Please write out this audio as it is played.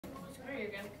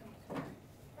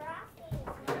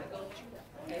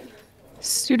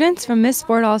Students from Miss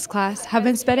Fordall's class have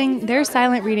been spending their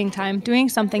silent reading time doing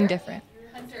something different,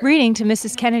 reading to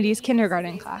Mrs. Kennedy's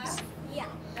kindergarten class.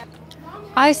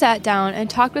 I sat down and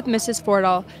talked with Mrs.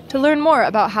 Fordall to learn more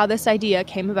about how this idea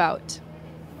came about.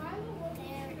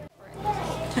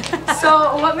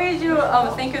 So what made you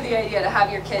think of the idea to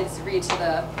have your kids read to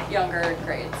the younger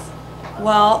grades?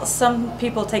 Well, some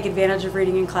people take advantage of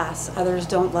reading in class, others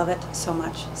don't love it so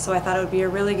much. So I thought it would be a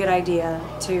really good idea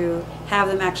to have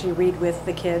them actually read with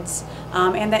the kids,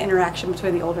 and that interaction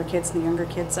between the older kids and the younger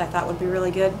kids I thought would be really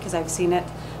good because I've seen it,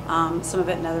 some of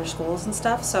it in other schools and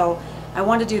stuff. So I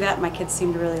wanted to do that and my kids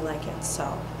seem to really like it,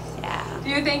 so yeah. Do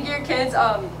you think your kids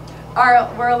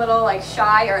were a little like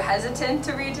shy or hesitant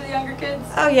to read to the younger kids?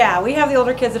 Oh yeah, we have the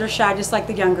older kids that are shy just like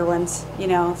the younger ones, you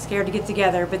know, scared to get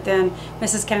together, but then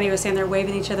Mrs. Kennedy was saying they're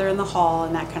waving each other in the hall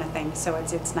and that kind of thing, so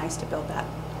it's nice to build that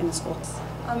in the schools.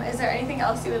 Is there anything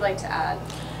else you would like to add?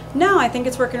 No, I think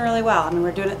it's working really well. I mean,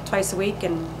 we're doing it twice a week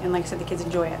and like I said, the kids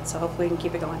enjoy it, so hopefully we can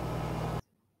keep it going.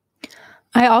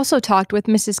 I also talked with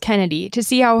Mrs. Kennedy to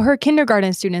see how her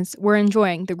kindergarten students were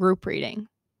enjoying the group reading.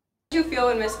 How did you feel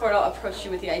when Miss Fordall approached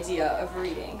you with the idea of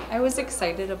reading? I was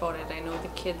excited about it. I know the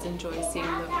kids enjoy seeing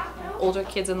the older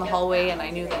kids in the hallway, and I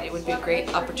knew that it would be a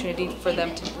great opportunity for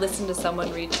them to listen to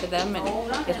someone read to them, and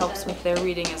it helps with their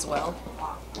reading as well.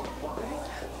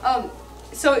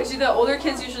 So do the older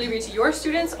kids usually read to your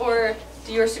students, or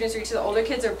do your students read to the older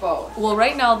kids, or both? Well,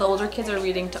 right now the older kids are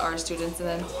reading to our students, and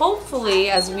then hopefully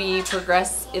as we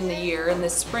progress in the year, in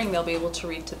this spring, they'll be able to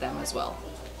read to them as well.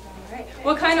 Right.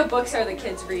 What kind of books are the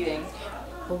kids reading?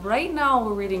 Well, right now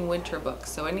we're reading winter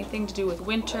books, so anything to do with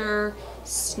winter,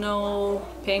 snow,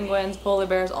 penguins, polar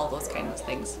bears, all those kinds of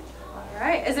things. All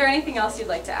right. Is there anything else you'd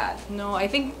like to add? No, I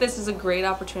think this is a great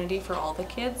opportunity for all the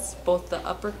kids, both the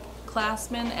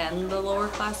upperclassmen and the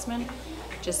lowerclassmen,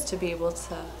 just to be able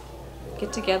to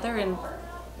get together and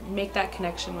make that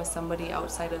connection with somebody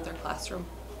outside of their classroom.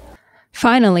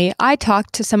 Finally, I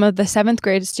talked to some of the 7th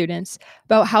grade students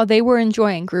about how they were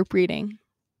enjoying group reading.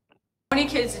 How many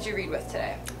kids did you read with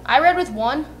today? I read with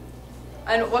one.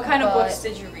 And what kind of books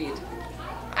did you read?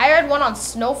 I read one on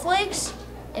snowflakes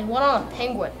and one on a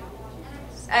penguin.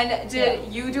 And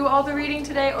did you do all the reading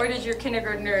today, or did your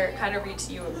kindergartner kind of read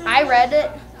to you? I read it,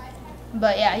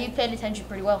 but yeah, he paid attention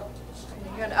pretty well.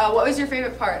 Good. What was your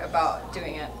favorite part about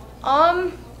doing it?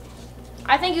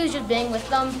 I think it was just being with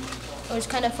them. It was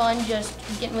kind of fun just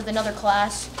getting with another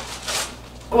class.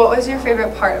 What was your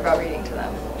favorite part about reading to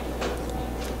them?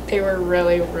 They were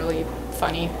really, really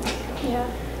funny. Yeah,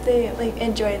 they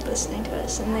enjoyed listening to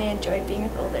us and they enjoyed being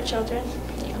with older children.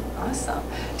 Yeah. Awesome.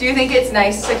 Do you think it's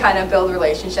nice to kind of build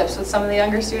relationships with some of the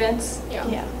younger students? Yeah.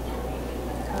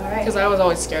 All right. Because I was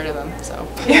always scared of them, so.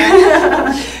 Do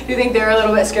you think they were a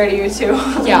little bit scared of you too?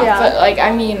 Yeah, but like,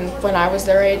 I mean, when I was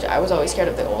their age, I was always scared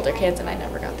of the older kids and I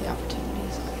never got the opportunities.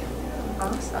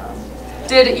 Awesome.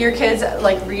 Did your kids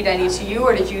like read any to you,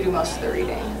 or did you do most of the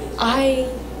reading? I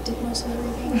did most of the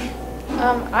reading.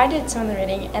 I did some of the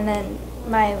reading, and then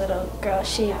my little girl,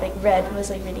 she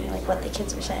was reading what the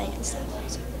kids were saying and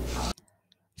stuff.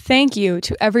 Thank you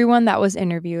to everyone that was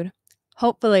interviewed.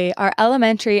 Hopefully, our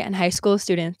elementary and high school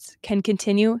students can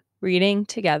continue reading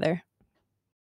together.